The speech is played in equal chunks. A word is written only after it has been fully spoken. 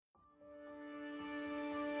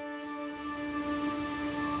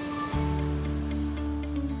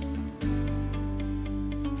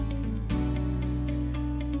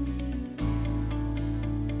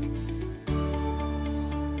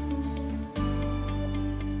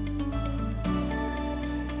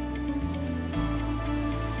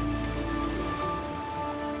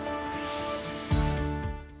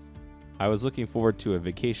I was looking forward to a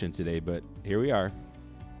vacation today, but here we are.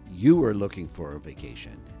 You were looking for a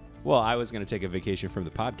vacation. Well, I was going to take a vacation from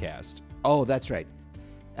the podcast. Oh, that's right.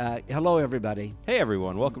 Hello, everybody. Hey,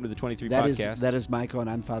 everyone. Welcome to the 23 That podcast. is that is Michael,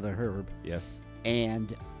 and I'm Father Herb. Yes.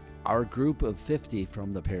 And our group of 50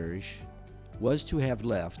 from the parish was to have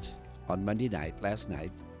left on Monday night, last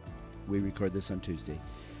night. We record this on Tuesday,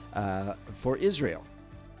 for Israel.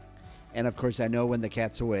 And, of course, I know when the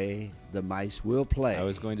cat's away, the mice will play. I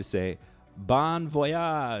was going to say, bon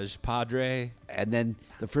voyage, padre. And then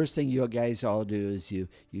the first thing you guys all do is you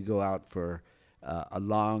go out for a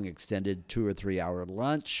long, extended 2 or 3 hour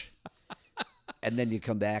lunch, and then you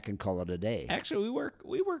come back and call it a day. Actually,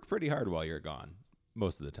 we work pretty hard while you're gone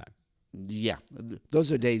most of the time. Yeah,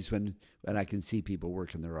 those are days when I can see people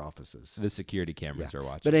work in their offices. The security cameras are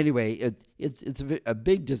watching. But anyway, it's a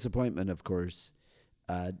big disappointment, of course,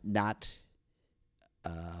 not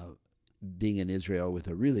being in Israel with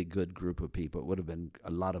a really good group of people. It would have been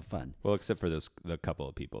a lot of fun. Well, except for the couple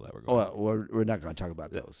of people that were going. Oh, we're not going to talk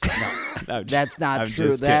about those. No, I'm that's not I'm true.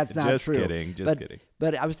 just That's kid- not just true. Kidding. Just kidding.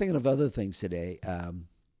 But I was thinking of other things today.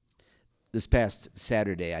 This past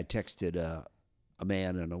Saturday, I texted a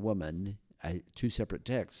man and a woman, two separate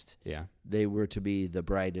texts. Yeah. They were to be the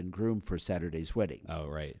bride and groom for Saturday's wedding. Oh,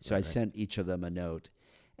 right. So I sent each of them a note,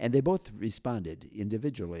 and they both responded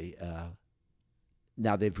individually.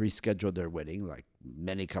 Now they've rescheduled their wedding, like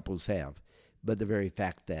many couples have, but the very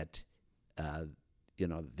fact that,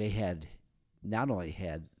 they had not only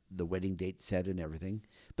had the wedding date set and everything,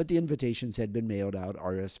 but the invitations had been mailed out,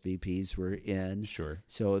 RSVPs were in. Sure.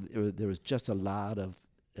 So there was just a lot of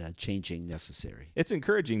changing necessary. It's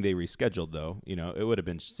encouraging they rescheduled, though. You know, it would have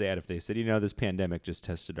been sad if they said, this pandemic just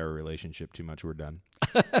tested our relationship too much. We're done.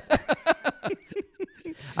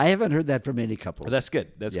 I haven't heard that from any couples. That's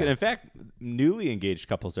good. That's Yeah. good. In fact, newly engaged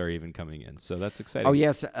couples are even coming in, so that's exciting. Oh,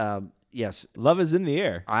 yes. Yes. Love is in the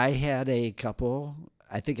air. I had a couple.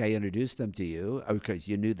 I think I introduced them to you because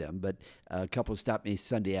you knew them, but a couple stopped me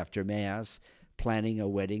Sunday after Mass planning a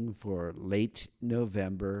wedding for late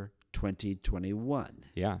November 2021.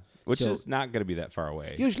 Yeah, which So- is not going to be that far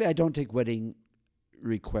away. Usually I don't take wedding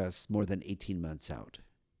requests more than 18 months out.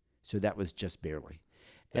 So that was just barely.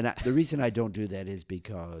 And the reason I don't do that is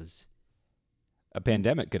because, A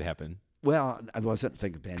pandemic could happen. well, I wasn't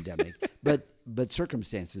thinking pandemic, but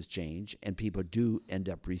circumstances change and people do end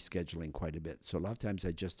up rescheduling quite a bit. So a lot of times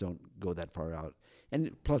I just don't go that far out.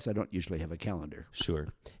 And plus I don't usually have a calendar.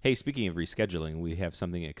 Sure. Hey, speaking of rescheduling, we have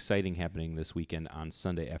something exciting happening this weekend on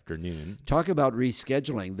Sunday afternoon. Talk about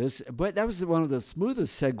rescheduling this, but that was one of the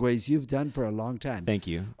smoothest segues you've done for a long time. Thank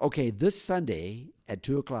you. Okay, this Sunday at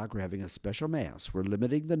 2:00, we're having a special Mass. We're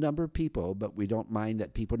limiting the number of people, but we don't mind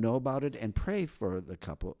that people know about it and pray for the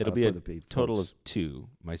couple. It'll be for a the total folks. of 2,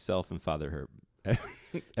 myself and Father Herb.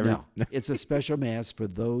 No, it's a special Mass for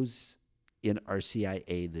those in our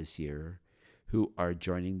CIA this year who are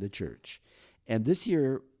joining the church. And this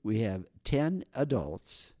year we have 10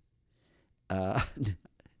 adults.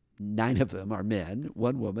 9 of them are men,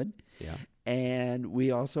 1 woman. Yeah. And we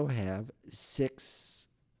also have 6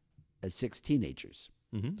 teenagers.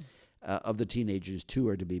 Mm-hmm. Of the teenagers, 2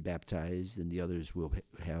 are to be baptized, and the others will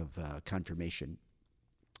have confirmation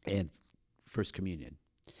and First Communion.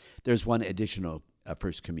 There's one additional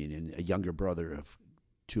First Communion, a younger brother of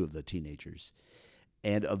 2 of the teenagers.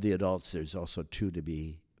 And of the adults, there's also 2 to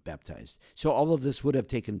be baptized. So all of this would have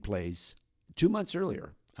taken place 2 months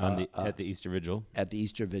earlier. At the Easter Vigil. At the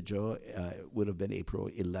Easter Vigil, it would have been April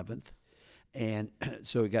 11th. And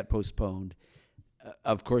so it got postponed.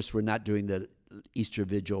 Of course, we're not doing the Easter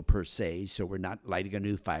Vigil per se, so we're not lighting a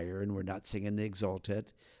new fire and we're not singing the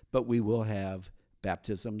Exultet, but we will have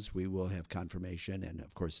baptisms, we will have confirmation, and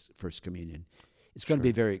of course, First Communion. It's going to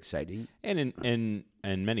be very exciting. And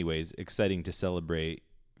in many ways, exciting to celebrate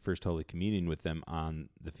First Holy Communion with them on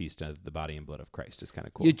the Feast of the Body and Blood of Christ. Is kind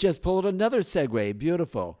of cool. You just pulled another segue.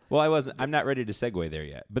 Beautiful. Well, I'm not ready to segue there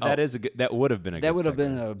yet, but that would have been a That good would have segue.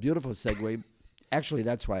 been a beautiful segue. Actually,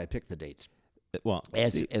 that's why I picked the date. Well,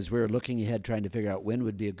 As we were looking ahead, trying to figure out when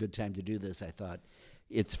would be a good time to do this, I thought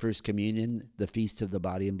it's First Communion, the Feast of the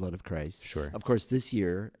Body and Blood of Christ. Sure. Of course, this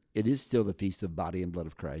year it is still the Feast of Body and Blood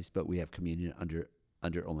of Christ, but we have communion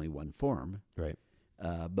under only one form. Right.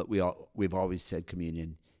 But we've always said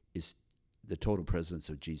communion is the total presence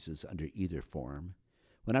of Jesus under either form.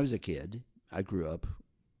 When I was a kid, I grew up.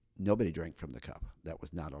 Nobody drank from the cup. That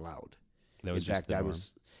was not allowed. That was In just fact, the norm.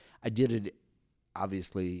 I did it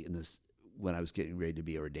obviously when I was getting ready to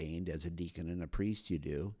be ordained as a deacon and a priest. You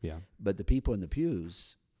do. Yeah. But the people in the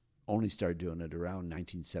pews only started doing it around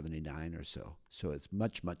 1979 or so. So it's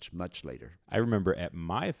much, much, much later. I remember at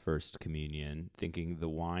my first communion thinking the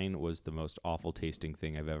wine was the most awful tasting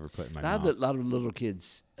thing I've ever put in my mouth. A lot of little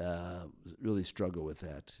kids really struggle with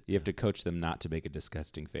that. You have to coach them not to make a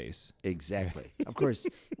disgusting face. Exactly. Of course,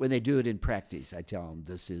 when they do it in practice, I tell them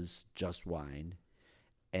this is just wine.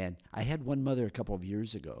 And I had one mother a couple of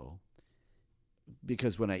years ago,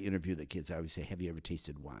 because when I interview the kids, I always say, have you ever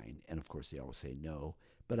tasted wine? And of course, they always say no.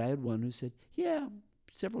 But I had one who said, yeah,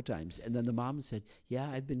 several times. And then the mom said, yeah,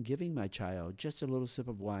 I've been giving my child just a little sip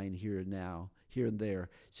of wine here and there,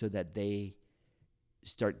 so that they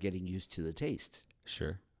start getting used to the taste.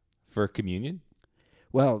 Sure. For communion?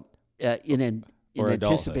 Well, in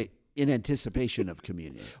adulthood? anticipation of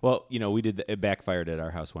communion. Well, we did it backfired at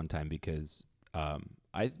our house one time because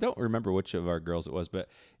I don't remember which of our girls it was, but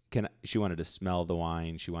she wanted to smell the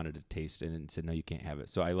wine, she wanted to taste it, and said, no, you can't have it.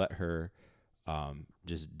 So I let her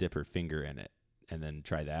just dip her finger in it and then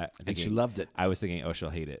try that. And she loved it. I was thinking, oh, she'll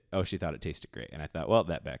hate it. Oh, she thought it tasted great. And I thought, well,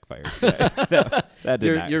 that backfired. that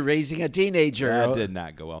did not. You're raising a teenager. That did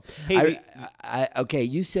not go well. Hey, okay,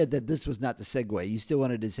 you said that this was not the segue. You still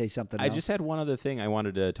wanted to say something else? I just had one other thing I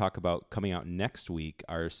wanted to talk about coming out next week,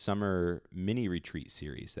 our summer mini retreat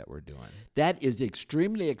series that we're doing. That is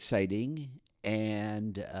extremely exciting,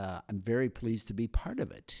 and I'm very pleased to be part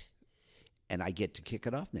of it. And I get to kick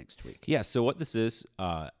it off next week. Yeah, so what this is,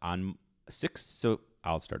 I'll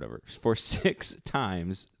start over. For 6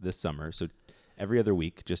 times this summer, so every other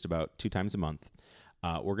week, just about 2 times a month,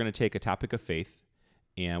 we're going to take a topic of faith,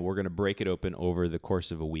 and we're going to break it open over the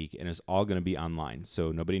course of a week, and it's all going to be online.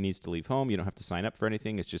 So nobody needs to leave home. You don't have to sign up for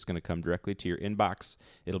anything. It's just going to come directly to your inbox.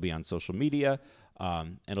 It'll be on social media.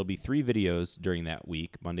 And it'll be 3 videos during that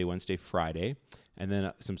week, Monday, Wednesday, Friday, and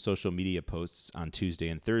then some social media posts on Tuesday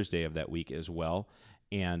and Thursday of that week as well.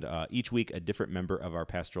 And each week, a different member of our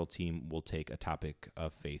pastoral team will take a topic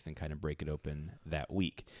of faith and kind of break it open that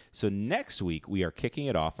week. So next week, we are kicking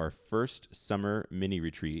it off, our first summer mini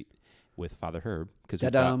retreat with Father Herb, because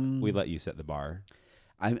we let you set the bar.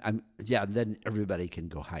 Then everybody can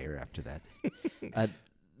go higher after that.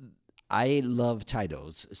 I love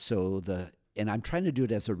Titos, and I'm trying to do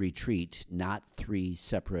it as a retreat, not 3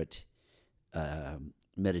 separate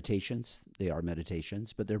meditations. They are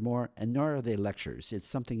meditations, but they're more, and nor are they lectures. It's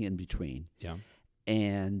something in between. Yeah.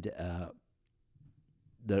 And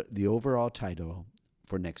the overall title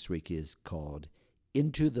for next week is called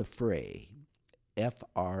Into the Fray,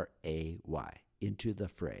 F-R-A-Y, Into the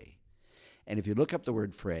Fray. And if you look up the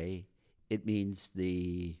word fray, it means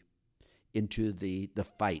into the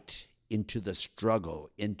fight, into the struggle,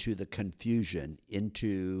 into the confusion,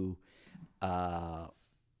 into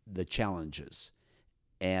the challenges.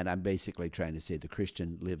 And I'm basically trying to say the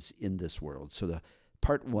Christian lives in this world. So the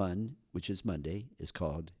part 1, which is Monday, is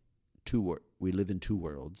called We Live in Two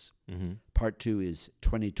Worlds. Mm-hmm. Part 2 is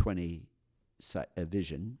 2020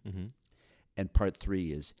 Vision. Mm-hmm. And part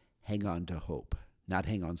 3 is Hang On to Hope. Not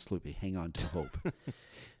Hang On Sloopy, Hang On to Hope.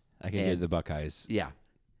 I can hear the Buckeyes. Yeah.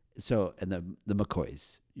 So, and the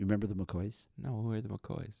McCoys. You remember the McCoys? No, who are the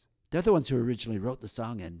McCoys? They're the ones who originally wrote the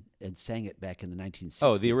song and sang it back in the 1960s.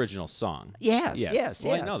 Oh, the original song. Yes.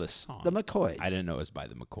 Well, I know the song. The McCoys. I didn't know it was by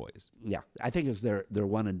the McCoys. Yeah, I think it was their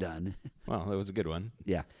one and done. Well, that was a good one.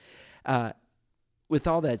 Yeah. With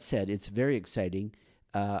all that said, it's very exciting.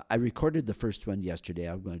 I recorded the first one yesterday.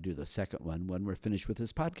 I'm going to do the second one when we're finished with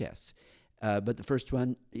this podcast. But the first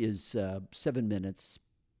one is 7 minutes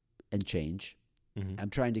and change. Mm-hmm. I'm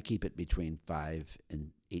trying to keep it between 5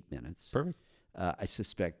 and 8 minutes. Perfect. I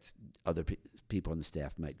suspect other people on the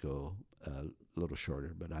staff might go a little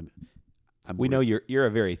shorter, but we know you're a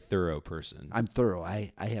very thorough person. I'm thorough.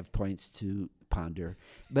 I have points to ponder,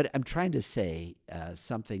 but I'm trying to say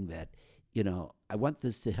something that, I want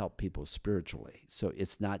this to help people spiritually. So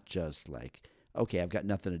it's not just like, okay, I've got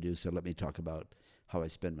nothing to do, so let me talk about how I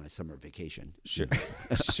spend my summer vacation. Sure.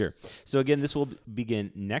 Sure. So again, this will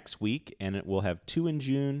begin next week, and it will have 2 in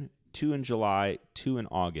June, 2 in July, 2 in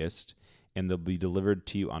August, and they'll be delivered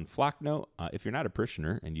to you on Flocknote. If you're not a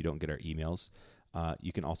parishioner and you don't get our emails,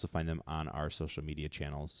 you can also find them on our social media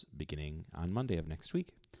channels beginning on Monday of next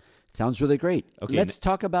week. Sounds really great. Okay, let's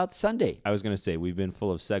talk about Sunday. I was going to say, we've been full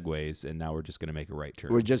of segues, and now we're just going to make a right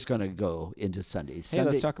turn. We're just going to go into Sunday. Hey,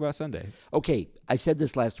 let's talk about Sunday. Okay, I said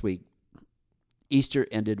this last week. Easter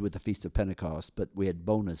ended with the Feast of Pentecost, but we had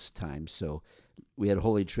bonus time. So we had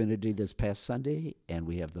Holy Trinity this past Sunday, and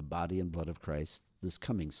we have the body and blood of Christ this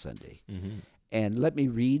coming Sunday. Mm-hmm. And let me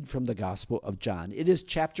read from the Gospel of John. It is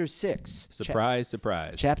chapter 6. Surprise,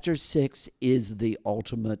 surprise. Chapter 6 is the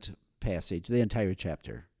ultimate passage. The entire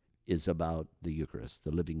chapter is about the Eucharist,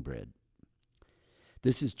 the living bread.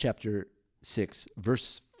 This is chapter 6,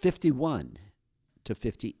 verse 51 to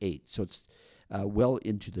 58. So it's well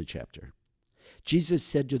into the chapter. Jesus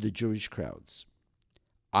said to the Jewish crowds,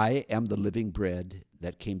 I am the living bread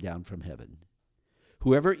that came down from heaven.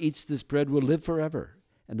 Whoever eats this bread will live forever,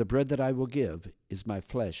 and the bread that I will give is my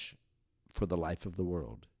flesh for the life of the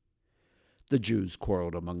world. The Jews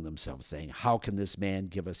quarreled among themselves, saying, How can this man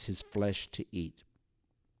give us his flesh to eat?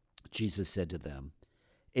 Jesus said to them,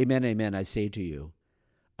 Amen, amen, I say to you,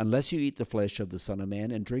 unless you eat the flesh of the Son of Man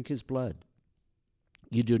and drink his blood,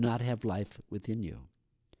 you do not have life within you.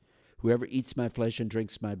 Whoever eats my flesh and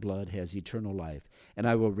drinks my blood has eternal life, and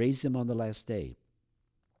I will raise him on the last day.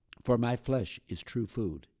 For my flesh is true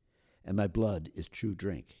food, and my blood is true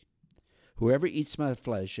drink. Whoever eats my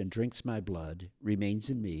flesh and drinks my blood remains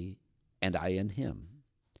in me, and I in him.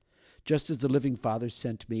 Just as the living Father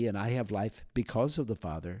sent me, and I have life because of the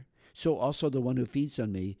Father, so also the one who feeds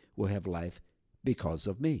on me will have life because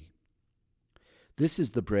of me. This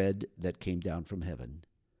is the bread that came down from heaven.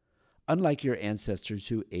 Unlike your ancestors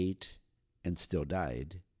who ate and still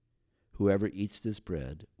died, whoever eats this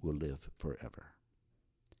bread will live forever.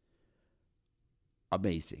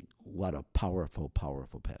 Amazing. What a powerful,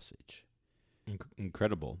 powerful passage.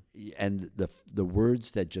 Incredible. And the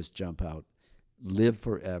words that just jump out, live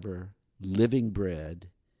forever, living bread,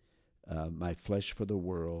 my flesh for the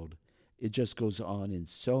world. It just goes on in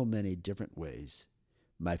so many different ways.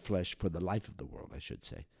 My flesh for the life of the world, I should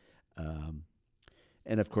say.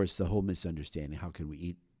 And of course, the whole misunderstanding, how can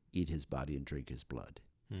we eat his body and drink his blood?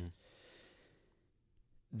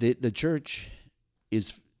 The church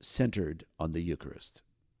is centered on the Eucharist.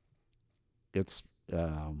 It's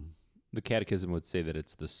the Catechism would say that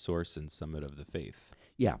it's the source and summit of the faith.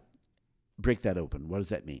 Yeah. Break that open. What does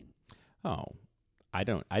that mean? Oh, I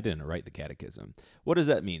didn't write the Catechism. What does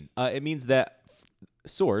that mean? It means that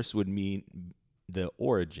source would mean the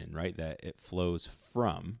origin, right? That it flows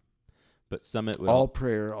from. But summit would all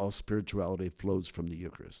prayer, all spirituality flows from the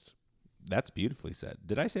Eucharist. That's beautifully said.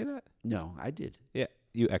 Did I say that? No, I did. Yeah,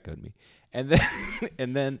 you echoed me. And then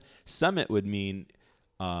and then summit would mean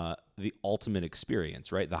the ultimate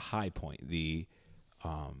experience, right? The high point. It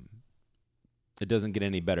doesn't get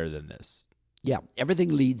any better than this. Yeah,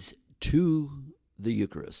 everything leads to the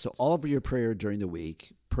Eucharist. So all of your prayer during the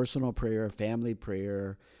week, personal prayer, family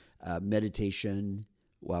prayer, meditation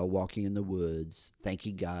while walking in the woods,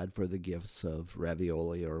 thanking God for the gifts of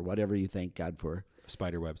ravioli or whatever you thank God for.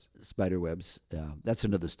 Spiderwebs. That's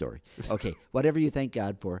another story. Okay, whatever you thank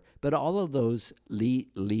God for. But all of those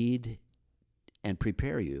lead and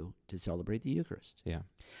prepare you to celebrate the Eucharist. Yeah.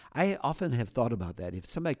 I often have thought about that. If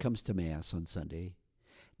somebody comes to Mass on Sunday,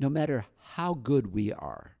 no matter how good we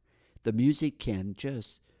are, the music can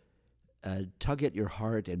just tug at your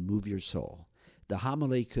heart and move your soul. The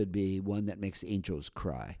homily could be one that makes angels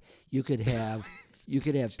cry. You could have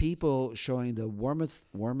people showing the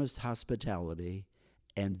warmest hospitality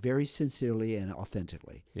and very sincerely and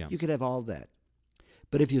authentically. Yeah. You could have all that.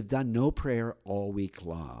 But if you've done no prayer all week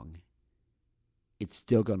long, it's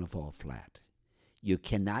still going to fall flat. You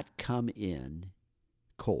cannot come in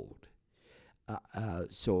cold.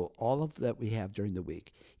 So all of that we have during the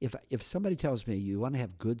week. If somebody tells me you want to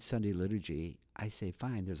have good Sunday liturgy, I say,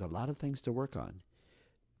 fine, there's a lot of things to work on.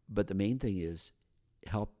 But the main thing is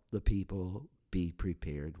help the people be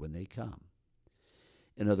prepared when they come.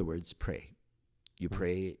 In other words, pray. You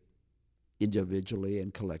pray individually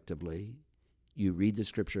and collectively. You read the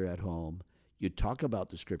scripture at home. You talk about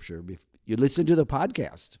the scripture. You listen to the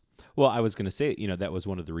podcast. Well, I was going to say, that was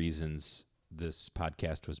one of the reasons this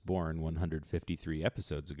podcast was born 153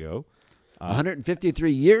 episodes ago.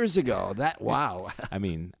 153 years ago. Wow. I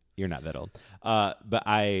mean, you're not that old. But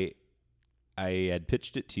I had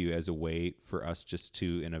pitched it to you as a way for us just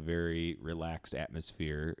to, in a very relaxed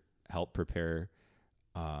atmosphere, help prepare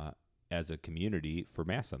as a community for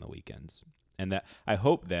Mass on the weekends. And that I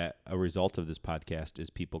hope that a result of this podcast is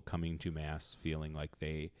people coming to Mass feeling like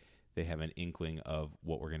they have an inkling of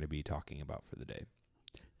what we're going to be talking about for the day.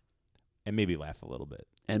 And maybe laugh a little bit.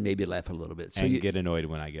 So and get annoyed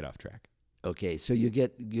when I get off track. Okay, so you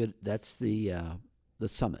get good. That's the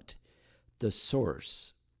summit, the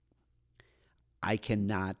source. I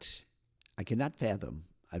cannot fathom.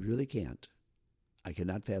 I really can't. I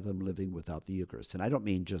cannot fathom living without the Eucharist, and I don't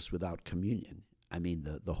mean just without communion. I mean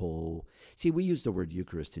the whole. See, we use the word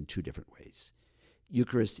Eucharist in two different ways.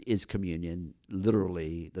 Eucharist is communion,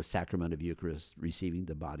 literally the sacrament of Eucharist, receiving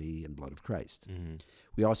the body and blood of Christ. Mm-hmm.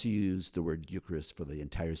 We also use the word Eucharist for the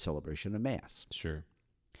entire celebration of Mass. Sure.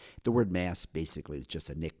 The word Mass basically is just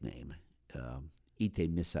a nickname. Ite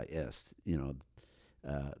missa est,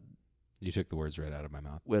 You took the words right out of my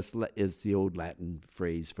mouth. is the old Latin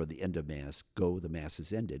phrase for the end of Mass, go, the Mass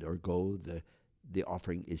is ended, or go, the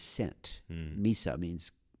offering is sent. Misa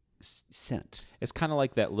means sent. It's kind of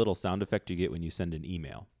like that little sound effect you get when you send an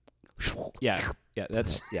email. Yeah,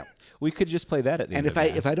 that's Yeah. We could just play that at the And end of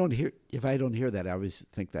Mass. if I don't hear that, I always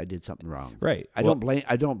think that I did something wrong. Right. I don't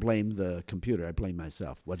blame the computer. I blame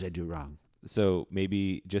myself. What did I do wrong? So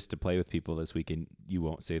maybe just to play with people this weekend, you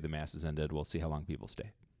won't say the Mass is ended. We'll see how long people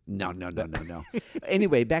stay. No.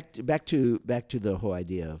 Anyway, back to the whole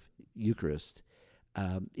idea of Eucharist.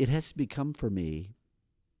 It has become for me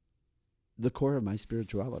the core of my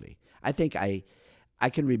spirituality. I think I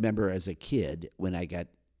can remember as a kid when I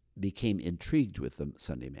became intrigued with the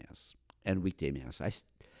Sunday Mass and weekday Mass.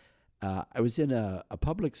 I was in a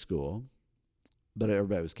public school, but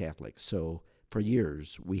everybody was Catholic. So for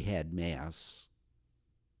years we had Mass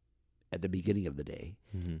at the beginning of the day,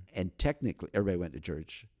 and technically everybody went to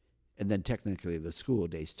church, and then technically the school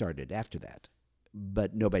day started after that,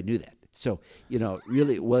 but nobody knew that. So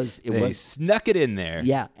really it was snuck it in there.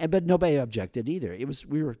 Yeah, but nobody objected either.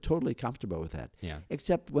 We were totally comfortable with that. Yeah.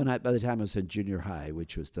 Except by the time I was in junior high,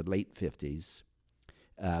 which was the late 50s,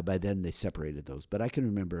 by then they separated those. But I can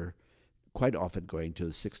remember quite often going to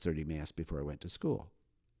the 6:30 Mass before I went to school,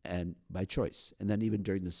 and by choice. And then even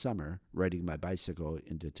during the summer, riding my bicycle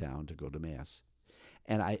into town to go to Mass.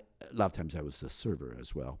 And a lot of times I was the server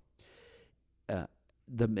as well.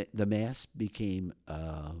 The Mass became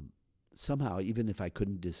somehow, even if I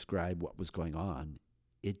couldn't describe what was going on,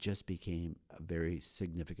 it just became a very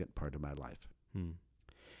significant part of my life.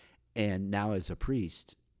 And now as a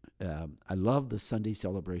priest, I love the Sunday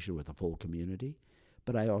celebration with the full community,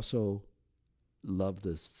 but I also love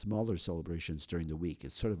the smaller celebrations during the week.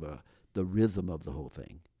 It's sort of the rhythm of the whole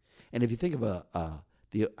thing. And if you think of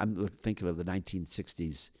I'm thinking of the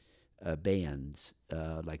 1960s bands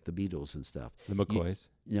like the Beatles and stuff. The McCoys.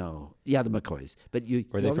 The McCoys. But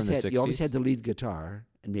Were they from the 60s? You always had the lead guitar,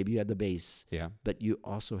 and maybe you had the bass. Yeah. But you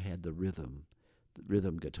also had the rhythm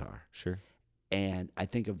guitar. Sure. And I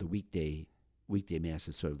think of the weekday Mass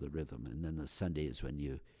as sort of the rhythm, and then the Sunday is when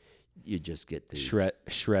you just get the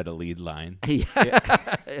shred a lead line.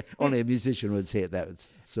 Yeah. Only a musician would say it that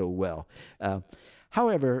so well.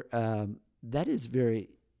 However, that is very,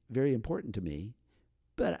 very important to me.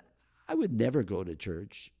 But I would never go to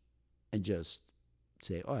church and just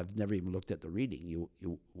say, "Oh, I've never even looked at the reading." You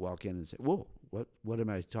walk in and say, "Whoa, what am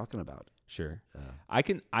I talking about?" Sure. I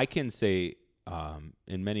can say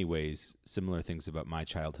in many ways similar things about my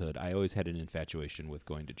childhood. I always had an infatuation with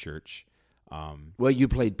going to church. Well, you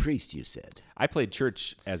played priest, you said. I played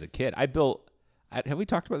church as a kid. Have we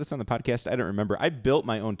talked about this on the podcast? I don't remember. I built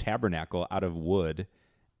my own tabernacle out of wood,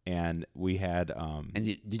 and we had. And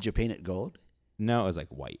did you paint it gold? No, it was like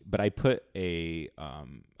white. But I put a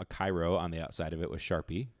Cairo on the outside of it with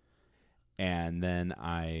Sharpie, and then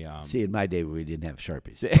I see. In my day, we didn't have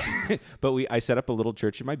Sharpies, but I set up a little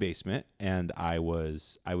church in my basement, and I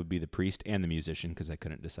would be the priest and the musician because I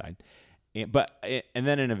couldn't decide. And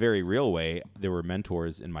then in a very real way, there were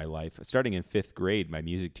mentors in my life. Starting in 5th grade, my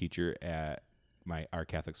music teacher at our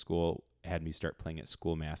Catholic school had me start playing at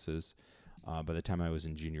school masses. By the time I was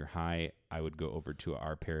in junior high, I would go over to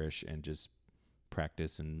our parish and just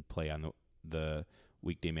practice and play on the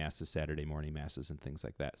weekday masses, Saturday morning masses, and things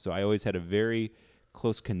like that. So I always had a very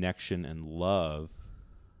close connection and love,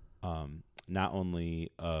 not only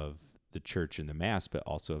of the church and the Mass, but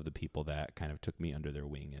also of the people that kind of took me under their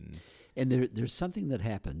wing. And there's something that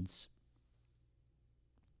happens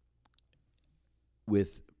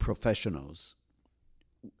with professionals,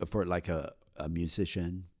 for like a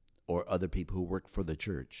musician or other people who work for the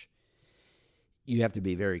church. You have to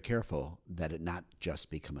be very careful that it not just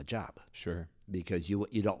become a job. Sure. Because you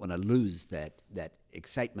don't want to lose that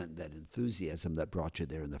excitement, that enthusiasm that brought you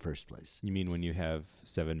there in the first place. You mean when you have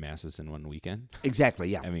 7 masses in one weekend? Exactly,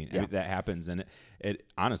 yeah. I mean that happens, and it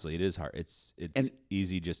honestly, it is hard. It's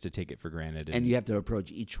easy just to take it for granted. And you have to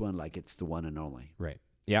approach each one like it's the one and only. Right.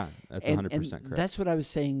 Yeah, that's 100% correct. That's what I was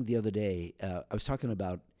saying the other day. I was talking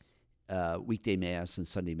about weekday Mass and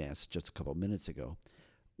Sunday Mass just a couple of minutes ago.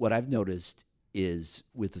 What I've noticed is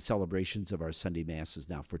with the celebrations of our Sunday Masses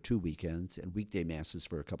now for 2 weekends and weekday Masses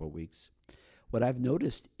for a couple of weeks, what I've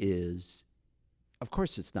noticed is, of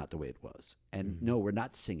course, it's not the way it was. And no, we're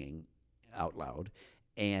not singing out loud.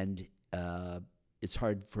 And it's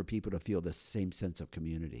hard for people to feel the same sense of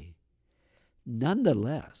community.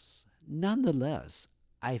 Nonetheless,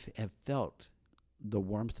 I have felt the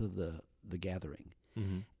warmth of the gathering.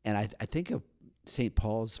 Mm-hmm. And I think of St.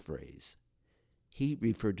 Paul's phrase. He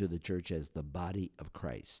referred to the church as the body of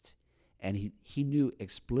Christ. And he knew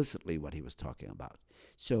explicitly what he was talking about.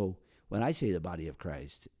 So when I say the body of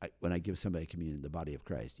Christ, when I give somebody communion, the body of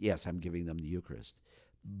Christ, yes, I'm giving them the Eucharist,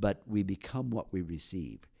 but we become what we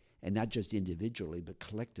receive. And not just individually, but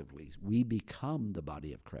collectively. We become the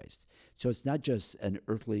body of Christ. So it's not just an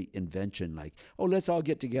earthly invention like, oh, let's all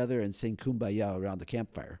get together and sing Kumbaya around the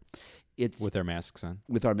campfire. It's with our masks on.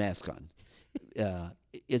 With our mask on.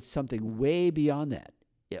 It's something way beyond that.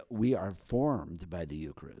 We are formed by the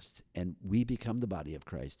Eucharist, and we become the body of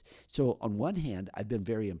Christ. So on one hand, I've been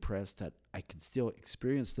very impressed that I can still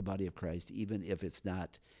experience the body of Christ, even if it's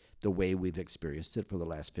not the way we've experienced it for the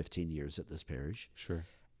last 15 years at this parish. Sure.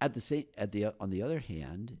 On the other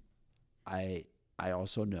hand, I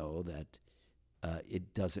also know that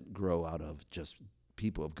it doesn't grow out of just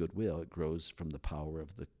people of goodwill. It grows from the power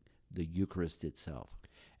of the Eucharist itself.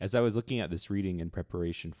 As I was looking at this reading in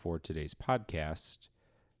preparation for today's podcast,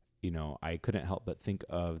 I couldn't help but think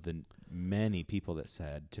of the many people that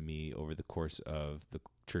said to me over the course of the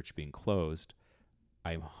church being closed,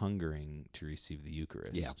 I'm hungering to receive the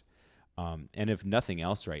Eucharist. Yeah. And if nothing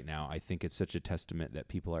else right now, I think it's such a testament that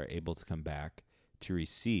people are able to come back to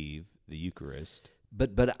receive the Eucharist.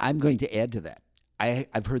 But I'm going to add to that.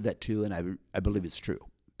 I've heard that too, and I believe it's true.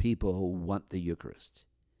 People want the Eucharist.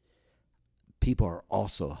 People are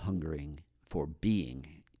also hungering for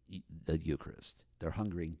being the Eucharist. They're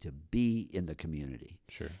hungering to be in the community.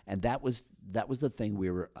 Sure. And that was the thing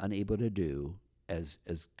we were unable to do as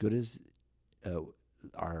good as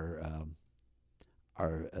our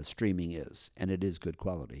streaming is, and it is good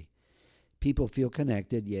quality. People feel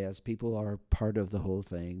connected, yes. People are part of the whole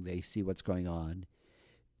thing. They see what's going on.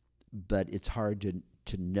 But it's hard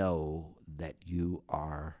to know that you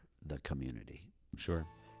are the community. Sure.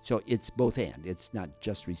 So it's both and. It's not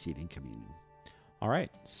just receiving communion. All right.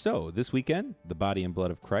 So this weekend, the body and blood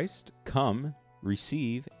of Christ, come,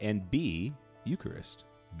 receive, and be Eucharist.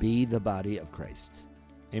 Be the body of Christ.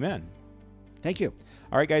 Amen. Thank you.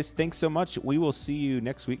 All right, guys. Thanks so much. We will see you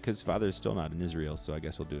next week because Father's still not in Israel, so I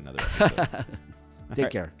guess we'll do another episode.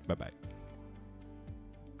 Take care. Bye-bye.